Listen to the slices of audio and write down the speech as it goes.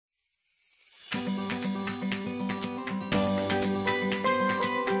Ikaw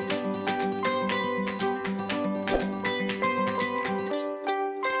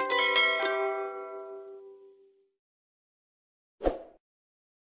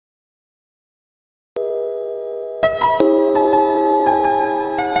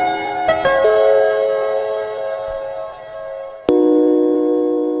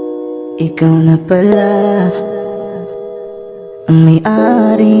na pala ang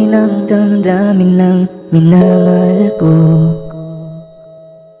may-ari ng damdamin ng minamahal ko.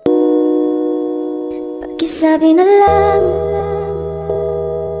 Pakisabi na lang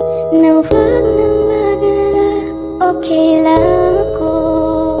na huwag nang mag-alala, okay lang ako.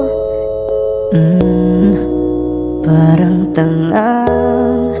 Parang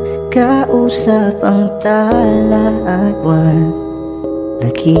tangang kausap ang tala at buwan,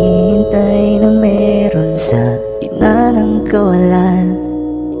 naghihintay ng meron sa gitna ng kawalan.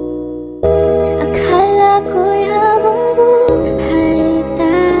 Akala ko'y habang buhay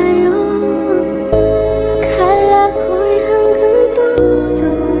tayo, akala ko'y hanggang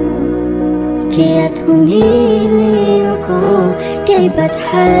dulo, kaya't humiling ako kay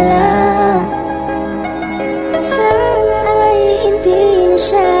Bathala. Sana ay hindi na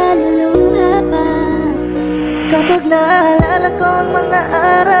siya luluha pa. Kapag naalala ko ang mga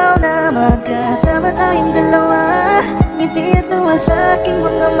araw na magkasama tayong dalawa, ngiti at luha sa aking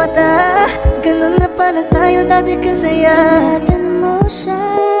mga mata, ganun na pala tayo dati kasaya. Ingatan mo siya,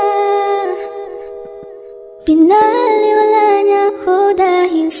 pinaliwala niya ako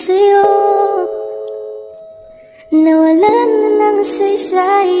dahil sa'yo. Nawalan na ng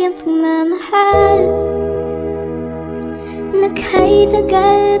saysay ang pagmamahal,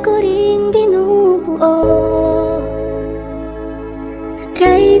 nagkay-tagal ko ring binubuo,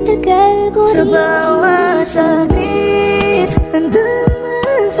 nagkay-tagal ko ring sa bawat saglit, nandun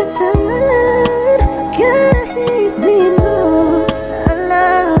masaktan, kahit di mo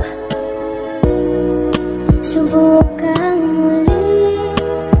alam. Subukang muli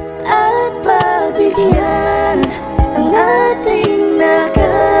at pagbigyan ang ating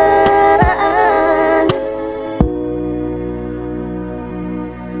nakaraan.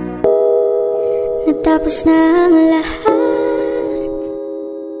 Natapos na ang lahat,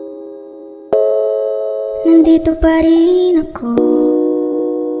 nandito pa rin ako.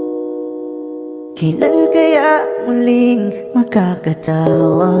 Kailan kaya muling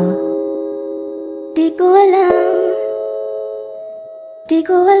makakatawa? Di ko alam, di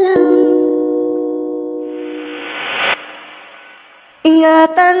ko alam.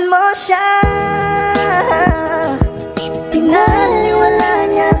 Ingatan mo siya, pinaliwala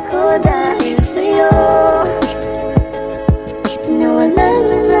niya ako dahil sa'yo. Nawalan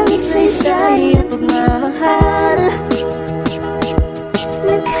na ng saysay ang pagmamahal,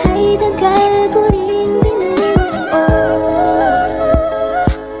 nagkay-tagal ko rin binubuo,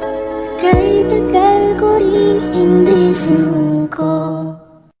 nagkay-tagal ko rin hindi sinuko.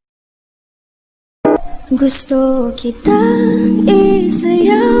 Gusto kitang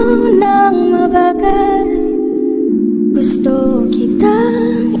isayaw ng mabagal, gusto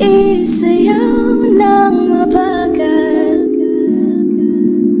kitang isayaw ng mabagal.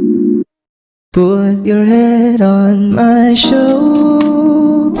 put your head on my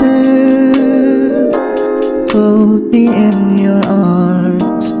shoulder, hold me in your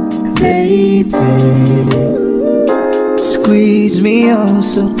arms, baby, squeeze me oh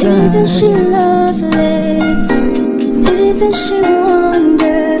so tight. Isn't she lovely? Isn't she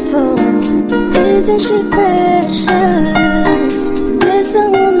wonderful? Isn't she precious? There's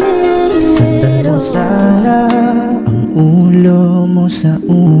no one made mo sana ang ulo mo sa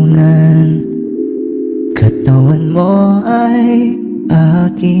unan, katawan mo ay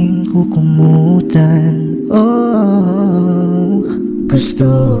aking kukumutan. Oh,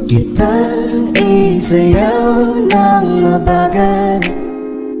 gusto kitang isayaw ng mabagal,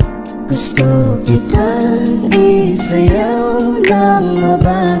 gusto kitang isayaw ng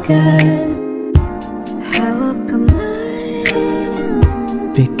mabagal. Hawak kamay,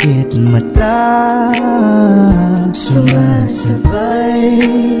 pikit mata, sumasabay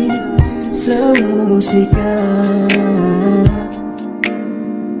sa musika.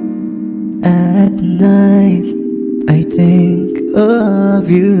 At night I think of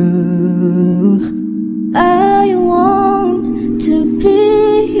you. I want to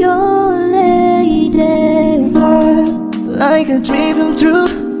be your lady. But like a dream come true.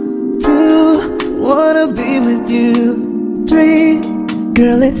 2, wanna be with you. 3,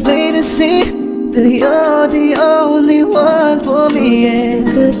 girl, it's plain to see that you're the only one for me. It's too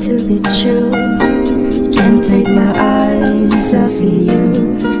good to be true. Can't take my eyes off of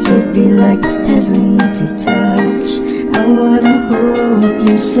you. You'd be like to touch. I wanna hold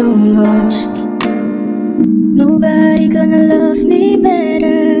you so much. Nobody gonna love me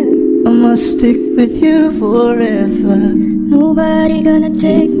better. I must stick with you forever. Nobody gonna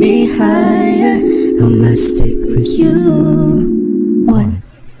take me higher. I must stick with you. 1,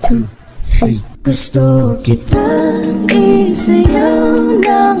 2, 3. Gusto kitang isayaw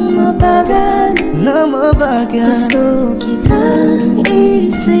ng mabagal. Na mabagal. Gusto kitang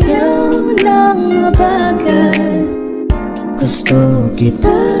isayaw ng mabagal. Gusto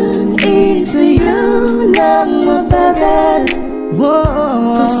kitang isayaw ng mabagal.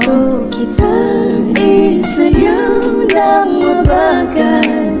 Whoa. Gusto kitang isayaw ng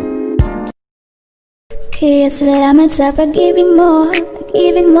mabagal. Kaya salamat sa pag-ibig mo.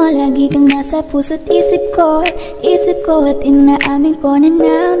 Pag-ibig mo, lagi kang nasa puso't isip ko. Isip ko at inaamin ko na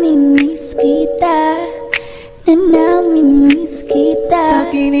namimiss kita. Na namimiss kita.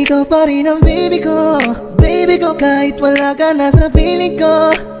 Sa'kin ikaw pa rin ang baby ko. Baby ko kahit wala ka na sa piling ko.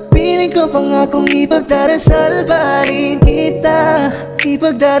 Piling ko pangakong ipagdarasal pa rin kita.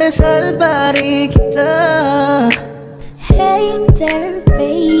 Ipagdarasal pa rin kita. Hey there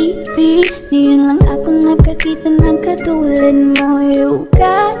baby, ngayon lang ako nakakita ng katulad mo. You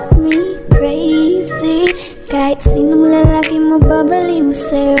got me crazy. Kahit sinong lalaki mo babaliw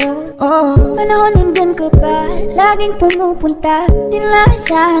sa'yo. Panahon nandun ka pa, laging pumupunta. Di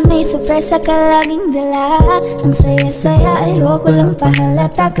naasahan may sorpresa ka laging dala. Ang saya-saya ayoko lang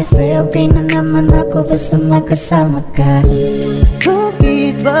pahalata. Kasi okay na naman ako basta magkasama ka.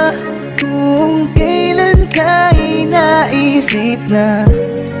 Bakit ba kung kailan ka inaisip na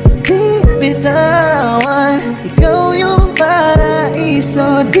di bitawan? Ikaw yung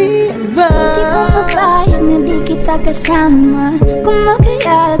paraiso, di ba? Di ko mapayag na di kita kasama. Kung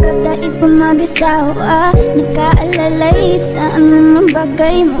magkayagap daig pa mag-asawa. Nakaalalay sa anumang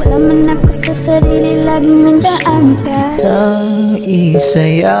bagay. Wala man ako sa sarili, laging nandaan ka. Ang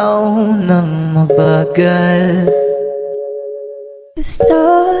isayaw ng mabagal. Gusto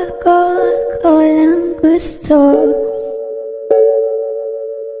ko lang gusto.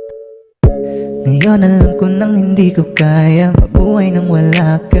 Ngayon alam ko nang hindi ko kaya mabuhay nang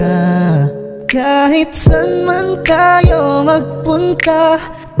wala ka. Kahit saan man tayo magpunta,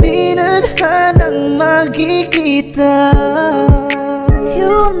 di na hanang magkikita.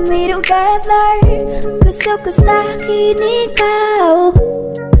 You and me together, gusto ko sa'kin ikaw.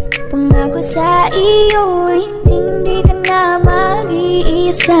 Pangako sa iyo, hindi ka na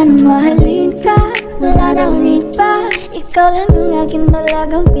mag-iisa. Mahalin ka, wala na akong iba. Ikaw lang ang aking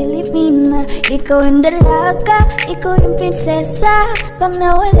dalagang Pilipina. Ikaw yung dalaga, ikaw yung prinsesa. Pag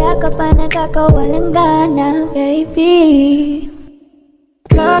nawala ka pa nakakawalang gana, baby.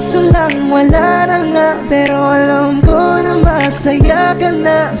 Kaso lang wala na nga, pero alam ko na masaya ka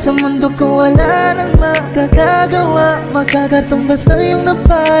na. Sa mundo ko wala nang makakagawa, magkakatumbas na yung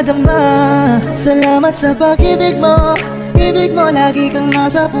napadama. Salamat sa pag-ibig mo. Ibig mo lagi kang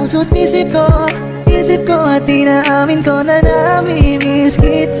nasa puso't isip ko. Isip ko at inaamin ko na namimiss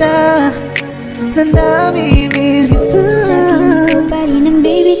kita. Na namimiss kita. Sa'kin ikaw pa rin ang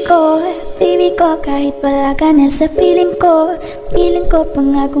baby ko. Baby ko kahit wala ka na sa piling ko. Piling ko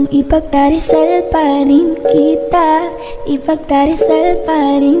pangakong ipagdarasal pa rin kita. Ipagdarasal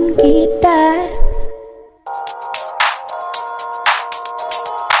pa rin kita.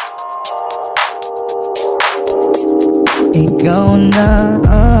 Ikaw na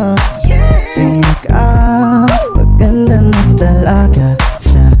maganda na talaga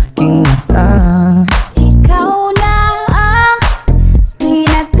sa aking mata. Ikaw na ang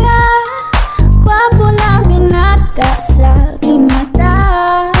pinaka-gwapo na binata sa aking mata.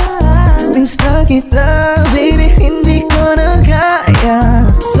 Miss na kita, baby, hindi ko na kaya.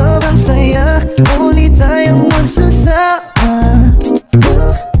 Sobrang saya, ulit tayong magsasama.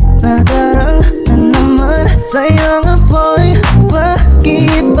 Nadarang na naman sa'yo nga boy.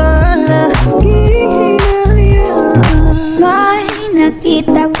 Bakit ba lagi kinaliyan? May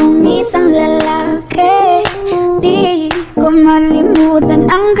nakita kong isang lalaki. Di ko malimutan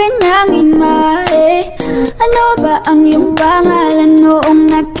ang kanyang imahe. Ano ba ang iyong pangalan noong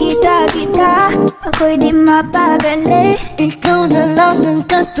nakita kita? Ako'y di mapagali. Ikaw na lang ang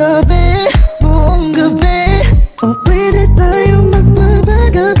katabi buong gabi. O pwede tayong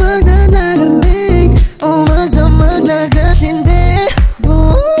magbabaga pag nalalamig. O magdamag na gasindi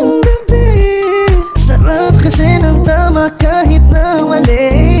buong gabi. Sarap kasi ng tama kahit na mali.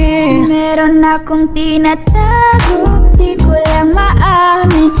 Meron akong tinatago, di ko lang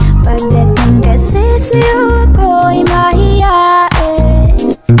maamin. Pagdating kasi sa'yo ako'y mahihain.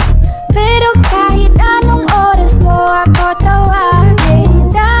 Pero kahit anong oras mo ako tawagin,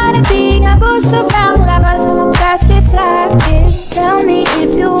 darating ako sobrang lapit.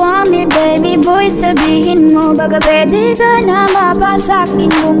 Kagabi di ka na mapasakin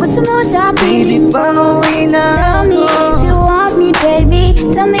kung gusto mo sa akin. Baby, pauwi na Tell me ako. if you want me, baby.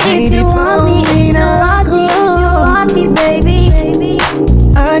 Tell me if you want me, if you want me, if you want me, baby.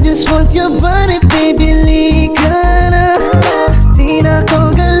 I just want your body, baby, lika na. Di na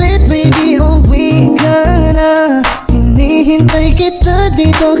ko galit, baby, uwi ka na. Hinihintay kita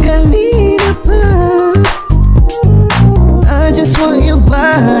dito kanina pa. I just want your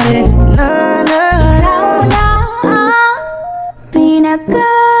body, na na. Ikaw na ang pinaka-gwapo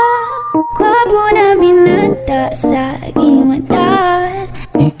na binata sa aking mata.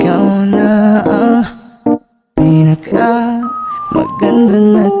 Ikaw na ang pinaka-maganda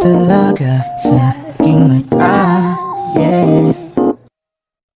na talaga sa aking mata. Yeah.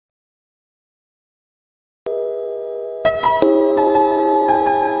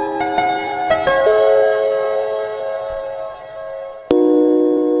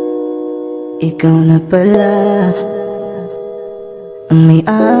 Ikaw na pala ang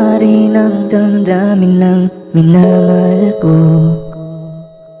may-ari ng damdamin ng minamahal ko.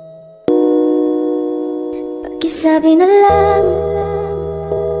 Pakisabi na lang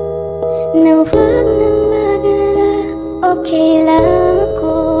na huwag nang mag-alala, okay lang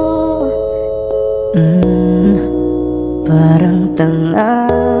ako. Parang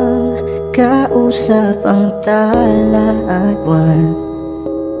tangang kausap ang tala at buwan.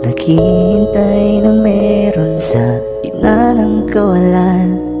 Naghihintay ng meron sa gitna ng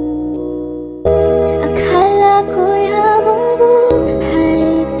kawalan. Akala ko'y habang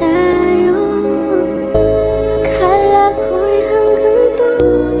buhay tayo, akala ko'y hanggang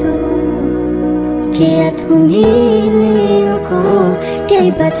dulo. Kaya't humiling ako kay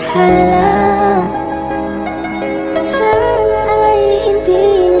Bathala. Sana ay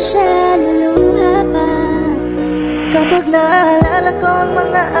hindi na siya luluha pa. Kapag naalala ko ang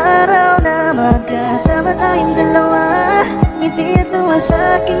mga araw na magkasama tayong dalawa, ngiti at luha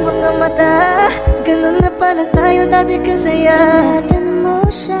sa aking mga mata. Ganun na pala tayo dati kasaya. Ingatan mo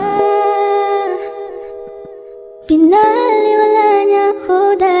siya, pinaliwala niya ako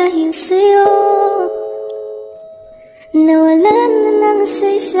dahil sa'yo. Nawalan na ng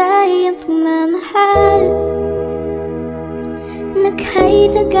saysay ang pagmamahal na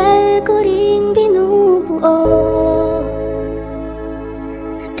kahit tagal ko ring binubuo,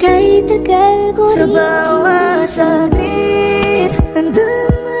 na kahit tagal ko Sa ring bawat saglit,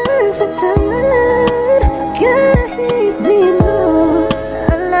 nandun masaktan. Kahit di mo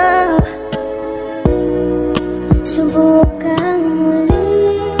alam, subukang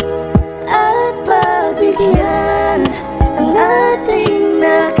muli at pagbigyan ang ating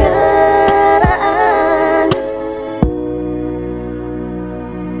nakaraan.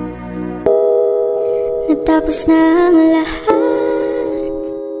 Natapos na ang lahat,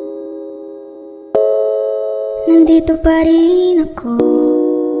 nandito pa rin ako.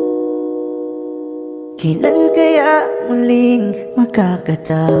 Kailan kaya muling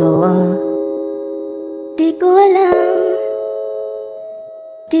makakatawa? Di ko alam,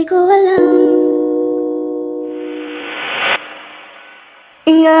 di ko alam.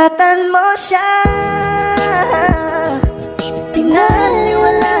 Ingatan mo siya,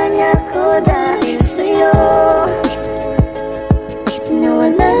 pinaliwala niya ko dahil sa'yo.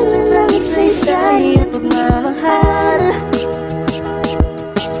 Nawalan na ng saysay at pagmamahal